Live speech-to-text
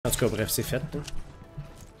cas, bref, c'est fait.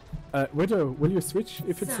 Widow, will you switch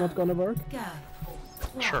if it's not gonna work?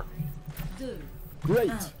 Sure.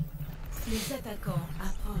 Great! Les attaquants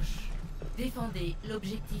approchent. Défendez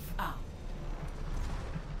l'objectif A.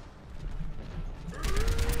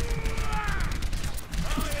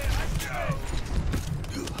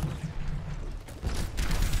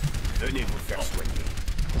 Venez vous faire soigner.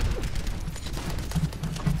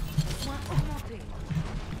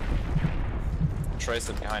 Trace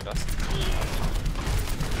it behind us.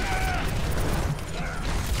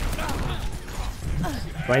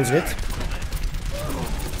 Vines vite.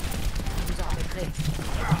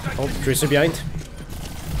 Oh, Tracer behind.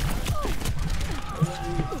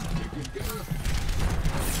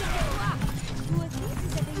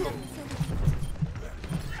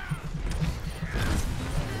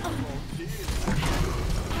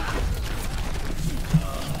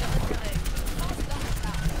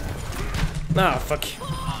 Ah, fuck. I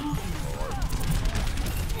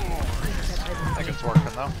think it's working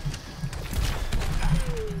though.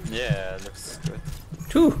 Yeah, it looks good.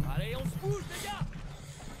 Tout.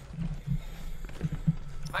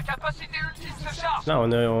 Ma capacité ultime se charge. Non,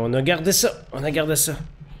 on a gardé ça. On a gardé ça.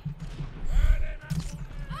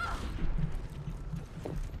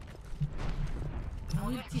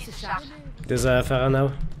 Multi se charge. Des affaires en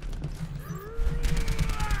haut.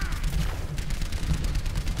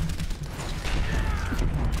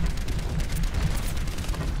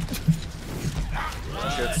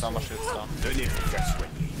 Ma shit's down. Venez vous faire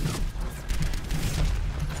soigner.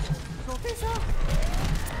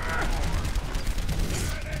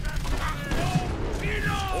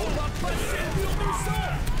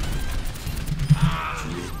 Tu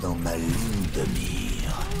es dans ma ligne de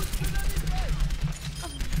mire.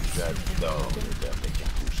 J'adore l'odeur des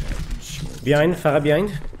cartouches à impulsion. Behind, Pharah behind.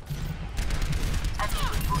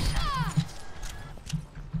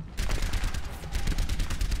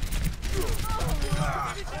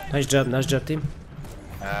 Nice job team.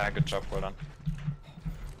 Good job, well done.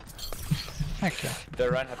 Thank you.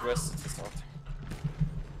 The Ryan had west to start.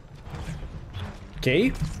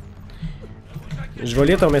 Ok. Je vais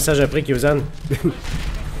lire ton message après, Kyozan.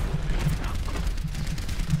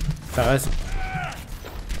 Pharah.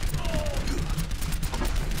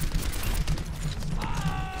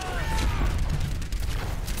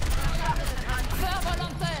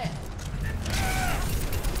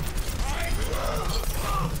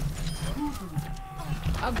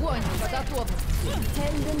 Огонь, водотоп.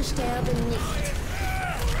 Helden sterben nicht.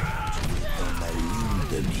 Dans ma ligne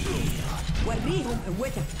de mire.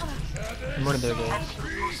 I'm running there, guys.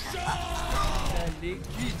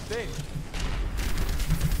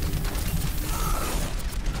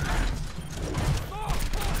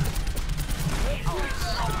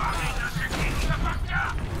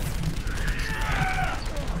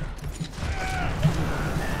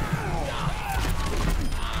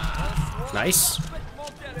 Nice.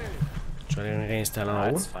 Je vais aller me réinstaller en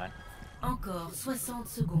haut. That's fine. Encore 60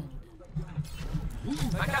 secondes.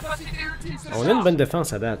 Ma capacité ultime se charge. On a une bonne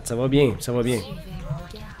défense à date. Ça va bien, ça va bien. Suivez mon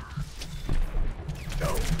regard.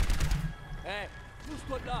 Hey,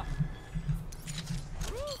 pousse-toi de là.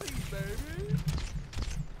 Groovy, baby.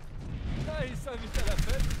 Ah, il s'invite à la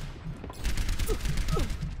fête.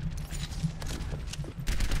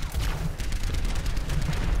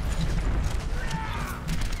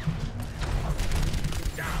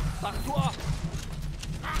 Par toi.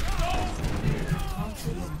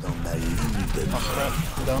 Dans ma ligne de mire.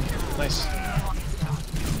 Down. Nice.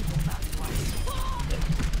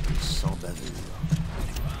 Sans bavure.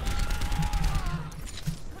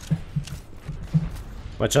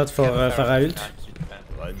 Watch out for Pharah ult.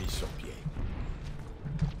 Remis sur pied.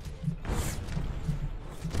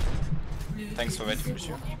 Thanks for waiting,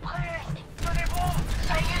 monsieur. I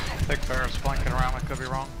think Pharah's flanking around, I could be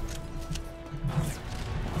wrong.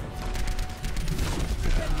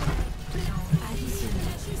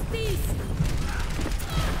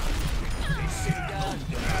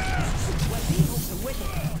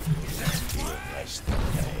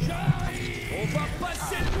 On va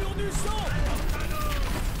passer le mur du sang.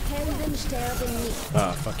 Helden sterben nicht.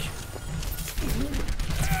 Ah, fuck.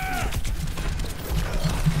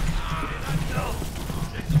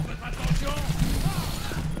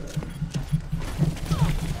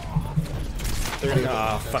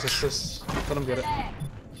 Ah, fuck. Just let him get it.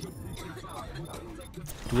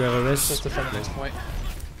 URLS. Just defend at this point.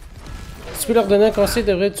 Tu peux leur donner un conseil,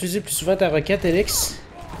 devrait utiliser plus souvent ta requête, Alex?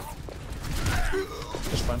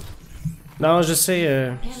 Just fine. Non, je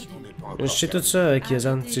sais. Je sais tout ça,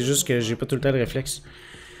 Kyozan. C'est juste que j'ai pas tout le temps de réflexe.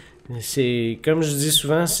 C'est comme je dis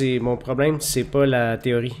souvent, c'est mon problème, c'est pas la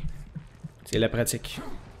théorie, c'est la pratique.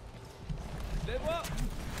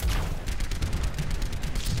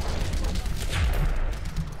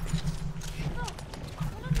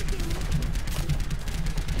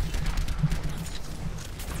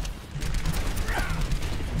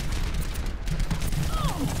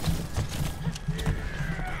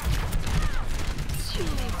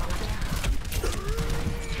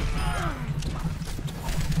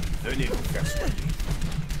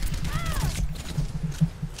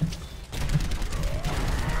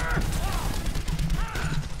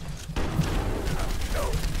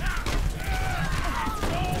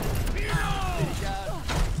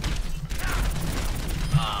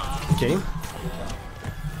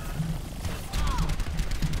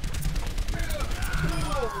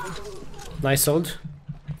 Nice hold.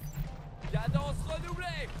 Cadence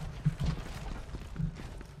renouvelée.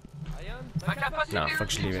 Non, fuck,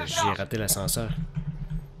 j'ai raté l'ascenseur.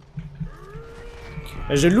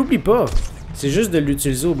 Je l'oublie pas. C'est juste de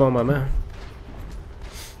l'utiliser au bon moment.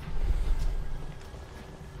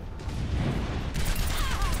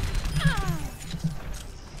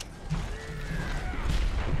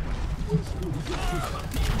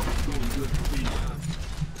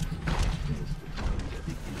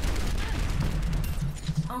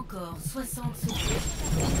 Encore 60 secondes.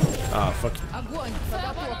 Ah, fuck. Огонь!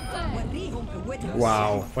 Подготовка!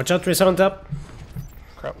 Wow. Watch out, Tracer on top.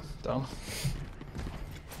 Crap, down.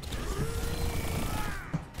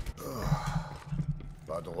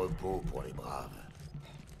 Pas de repos pour les braves.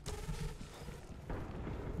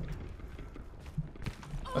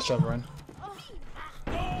 Let's job, Ryan.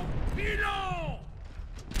 Bilan.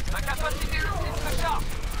 Ma capacité de se charge.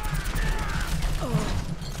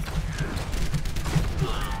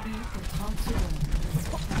 Plus que 30 secondes.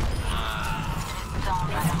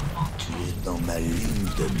 Tu es dans ma ligne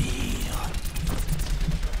de mire.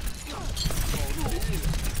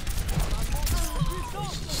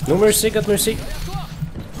 No mercy, got mercy.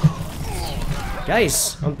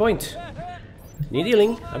 Guys, on point. Need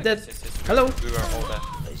healing. I'm dead. Hello. We were all dead.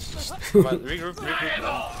 Come on, regroup,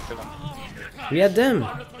 kill them. We had them.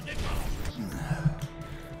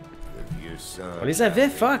 Le vieux saint. On les avait,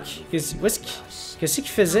 fuck. Qu'est-ce qu'ils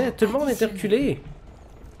faisaient? Tout le monde était reculé.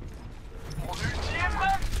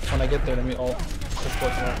 When I get there, let me ult.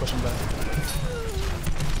 Push him back.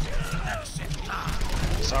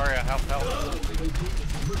 Sorry, I helped out.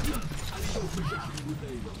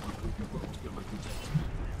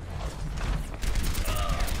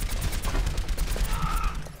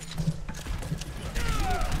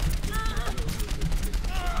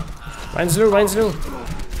 Ryan's low.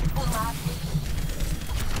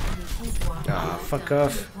 Ah, fuck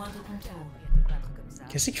off.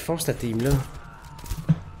 Qu'est-ce qu'ils font, cette team-là?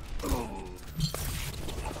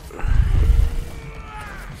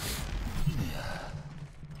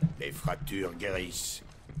 Les fractures guérissent,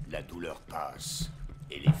 la douleur passe,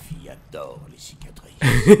 et les filles adorent les cicatrices.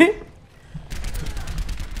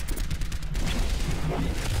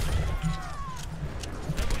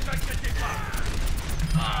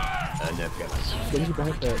 Un impératif. What did you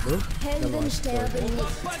back that, bro? Helden sterben nicht.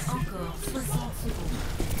 Encore 60 secondes.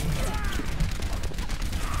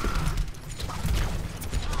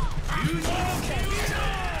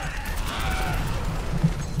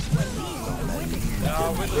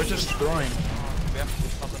 They're just throwing. We have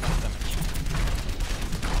not enough damage.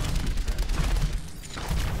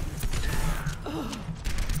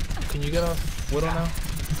 Can you get off Widow now?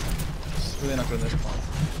 It's really not good in this point.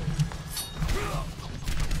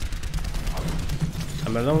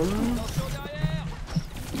 I'm alone.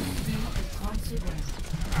 30 secondes.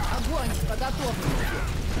 Огонь! Подготовка!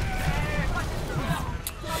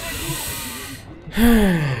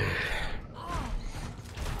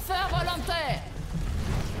 Feu volontaire!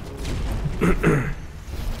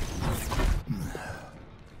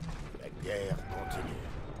 La guerre continue.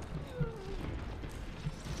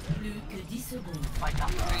 Plus que 10 secondes.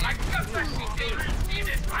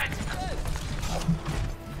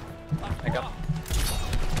 I got.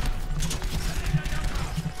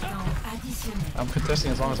 Temps additionnel. I'm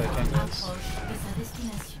contesting as long as I can, guys. Approche de sa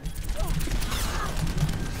destination.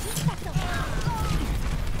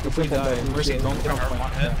 If we die, Mercy, don't get on point.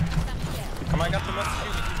 One hit. Come on, I got the left.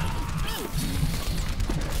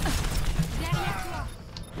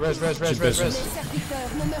 Res. Les serviteurs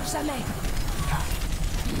ne meurent jamais.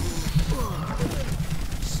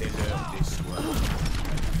 C'est l'heure des soins.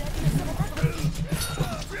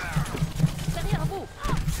 Derrière vous.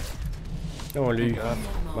 On l'a eu.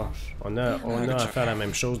 Bon, on a à faire la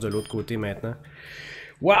même chose de l'autre côté maintenant.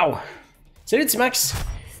 Wow! Salut Timax!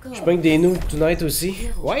 Je pogne des noobs tonight aussi.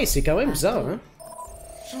 Ouais, c'est quand même bizarre, hein?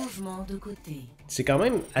 Changement de côté. C'est quand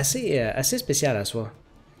même assez spécial à soi.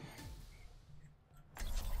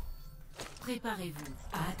 Préparez-vous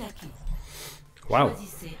à attaquer. Wow!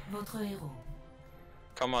 Choisissez votre héros.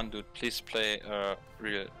 Come on, dude, please play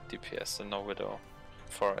real DPS and no Widow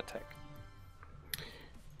for attack.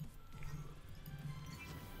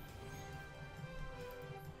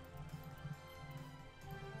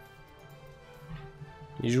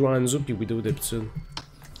 Il joue Hanzo puis Widow d'habitude.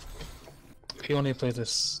 He only plays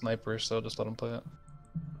this sniper, so just let him play it.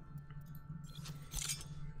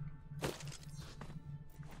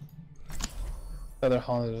 Either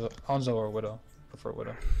Hanzo or Widow. Prefer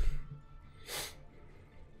Widow.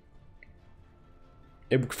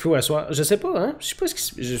 Il y a beaucoup de flow à soir. Je sais pas, hein? Je suis pas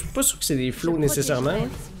sûr que c'est des flows nécessairement.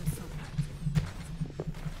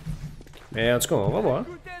 Mais en tout cas, on va voir.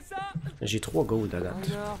 Écoutez ça. J'ai 3 gold à date.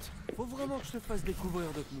 Reinhardt, faut vraiment que je te fasse découvrir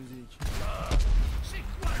d'autres musiques. C'est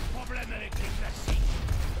quoi le problème avec les classiques?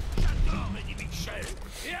 J'adore Eddie Mitchell.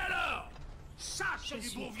 Et alors? Ça, c'est du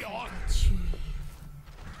bon vieux rock.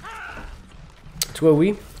 Toi,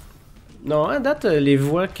 oui. Non, à date, les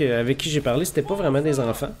voix avec qui j'ai parlé, c'était pas vraiment des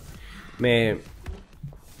enfants. Mais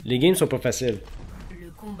les games sont pas faciles.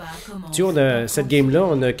 Le combat commence. Tu sais, cette game-là,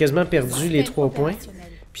 on a quasiment perdu les 3 points.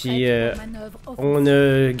 Puis on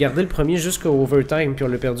a gardé le premier jusqu'au overtime, puis on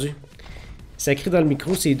l'a perdu. Ça crie dans le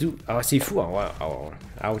micro, c'est doux. Ah, c'est fou.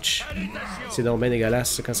 Ouch. C'est donc bien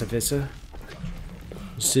dégueulasse ça, quand ça fait ça.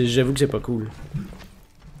 J'avoue que c'est pas cool.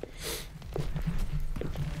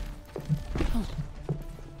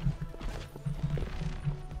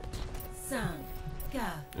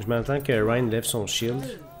 Je m'entends que Ryan lève son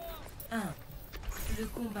shield. 1. Le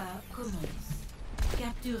combat commence.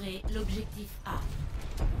 Capturez l'objectif A.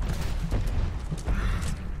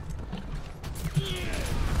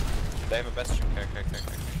 They have a bastion. Okay.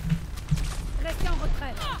 Restez en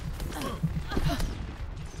retrait.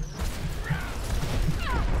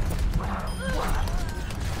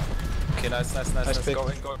 Okay, nice. Let's pick. go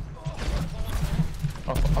in, go.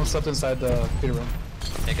 Oh, I'm stuck inside the computer room.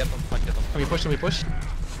 Yeah, get on front, get on front. Can we push? Can we push?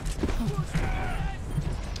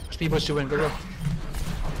 Speed push to win. Go.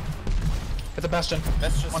 Hit the bastion.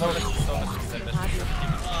 Let's just One over.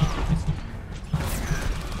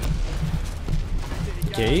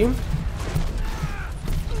 Ok.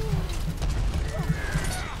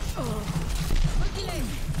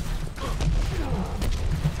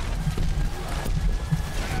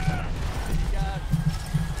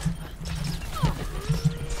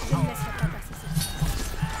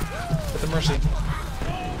 Hit the mercy.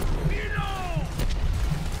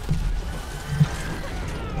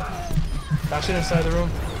 Bastion inside the room.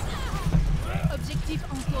 Objectif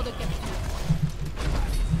en cours de capture.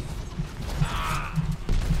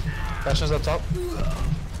 Bastion's up top.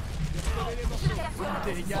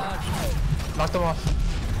 Knock them off.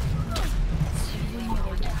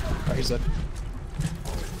 Alright, he's dead.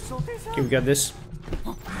 Okay, we got this.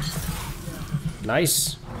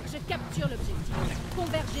 Nice. Je capture l'objectif.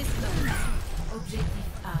 Convergez slow. Objectif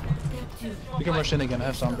A. Capture. We can rush in again. I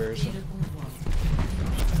have some barriers.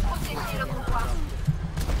 Le convoi.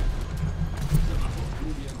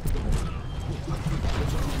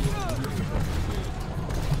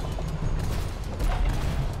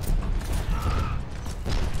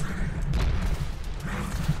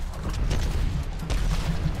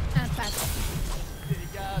 Impact.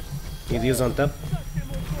 He is on top.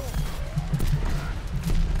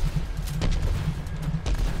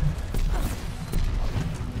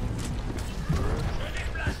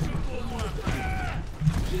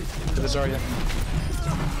 To the Zarya.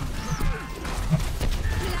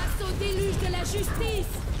 Place au déluge de la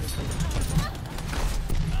justice.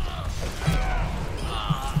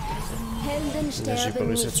 Helden Là, j'ai pas sterben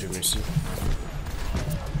réussi à nicht. tuer Mercy.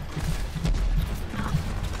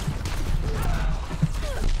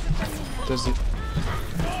 Does the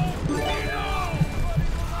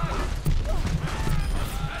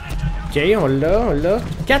Ok, on l'a.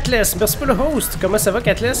 Catless, merci pour le host. Comment ça va,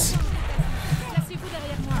 Catless? Placez-vous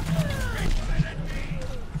derrière moi.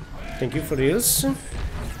 Thank you for the heals.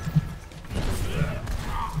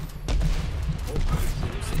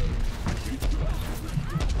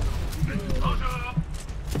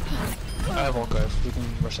 I have all guys. We can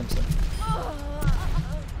rush into them.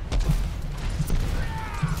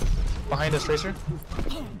 Behind us, Tracer.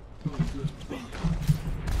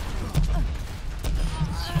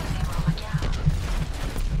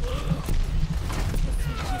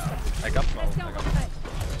 I got Mo. Restez en retrait.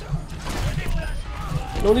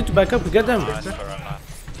 No need to back up, we got them. Nice, Pharah.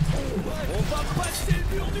 On va passer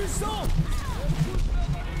le mur du sang.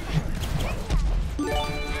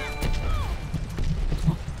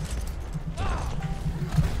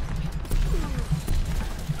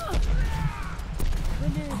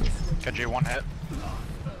 Can you one hit?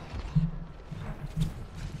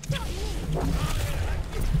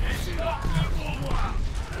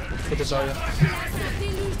 Hit the Zarya. Place au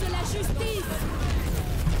déluge de la justice.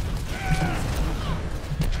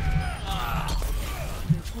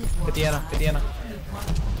 Hit the Ana. Hit the Ana.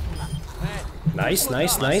 Nice.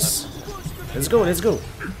 Let's go.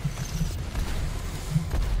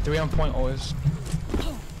 3 on point always.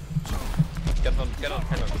 Get on kind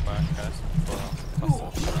of fire, guys.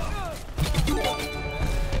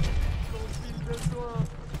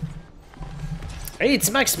 Hey,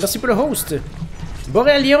 T-Max, merci pour le host.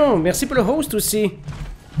 Boréalion, merci pour le host aussi.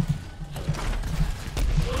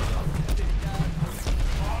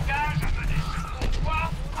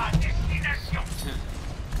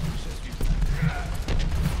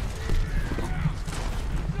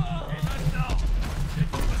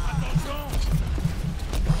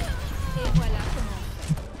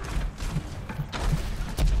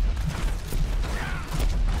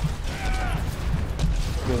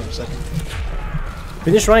 second.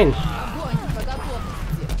 Finish Ryan.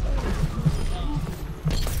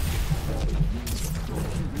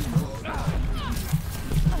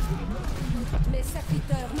 Mes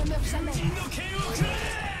serviteurs ne meurent jamais.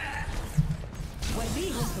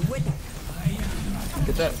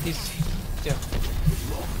 Get that, he's... Yeah.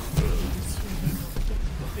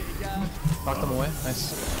 Knock them away,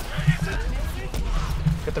 nice.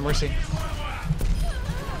 Get the mercy.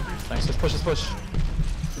 Nice, let's push, let's push.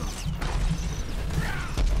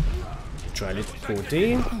 Je vais aller de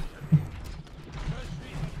côté.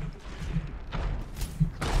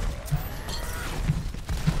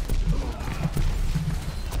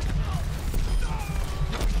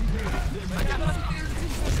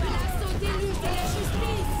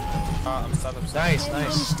 I'm stunned, I'm stunned. Nice,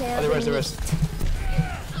 nice. Oh, the rest.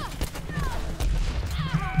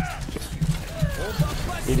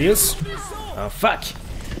 Idiots. Oh fuck.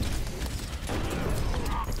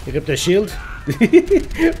 Rip the shield.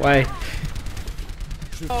 Ouais.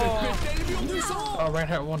 Oh,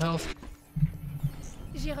 Reinhardt, 1 health.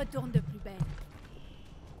 J'y retourne de plus belle.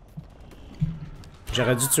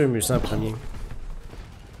 J'aurais dû tuer Musa en premier.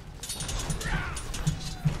 Je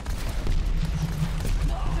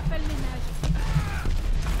fais le ménage.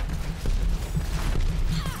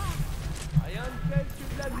 Rien de tel que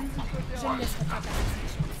de la musique au Je terrain. ne laisserai pas passer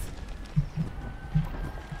cette chance.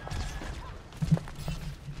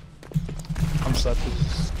 I'm stuck.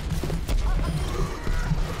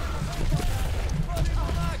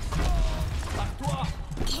 Par-toi.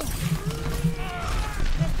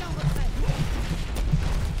 Restez en retrait.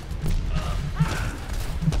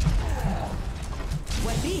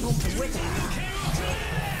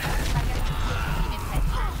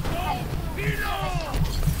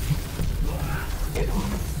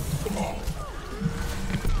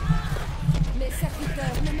 Mes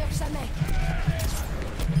serviteurs ne meurent jamais.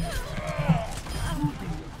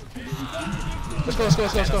 Let's go, let's go,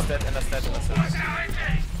 let's go, let's go. And that's dead.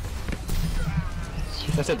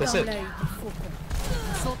 That's it, that's Dans it. l'œil du faucon.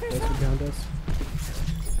 Thank you behind us.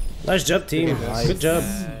 Nice job, team. Good job.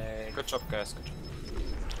 Good job, guys. Good job.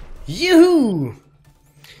 Youhou!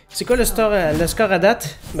 C'est quoi le score à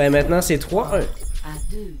date? Ben maintenant c'est 3-1. À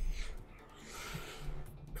 2.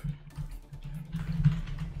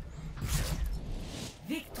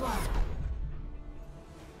 Victoire.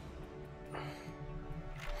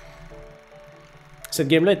 Cette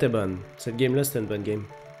game-là était bonne. Cette game-là c'était une bonne game.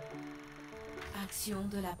 Action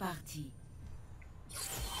de la partie.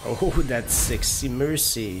 Oh, that's sexy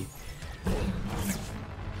mercy.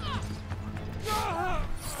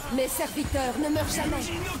 Mes serviteurs ne meurent jamais.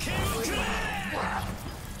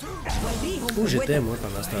 Où j'étais moi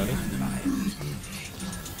pendant ce temps-là?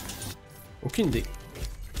 Aucune idée.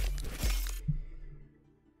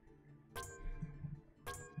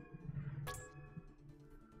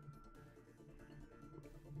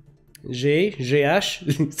 GH,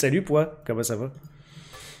 salut Pois, comment ça va?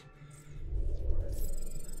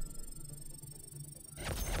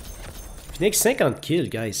 Phoenix 50 kills,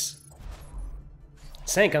 guys.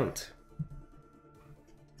 50.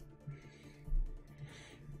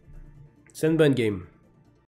 C'est une bonne game.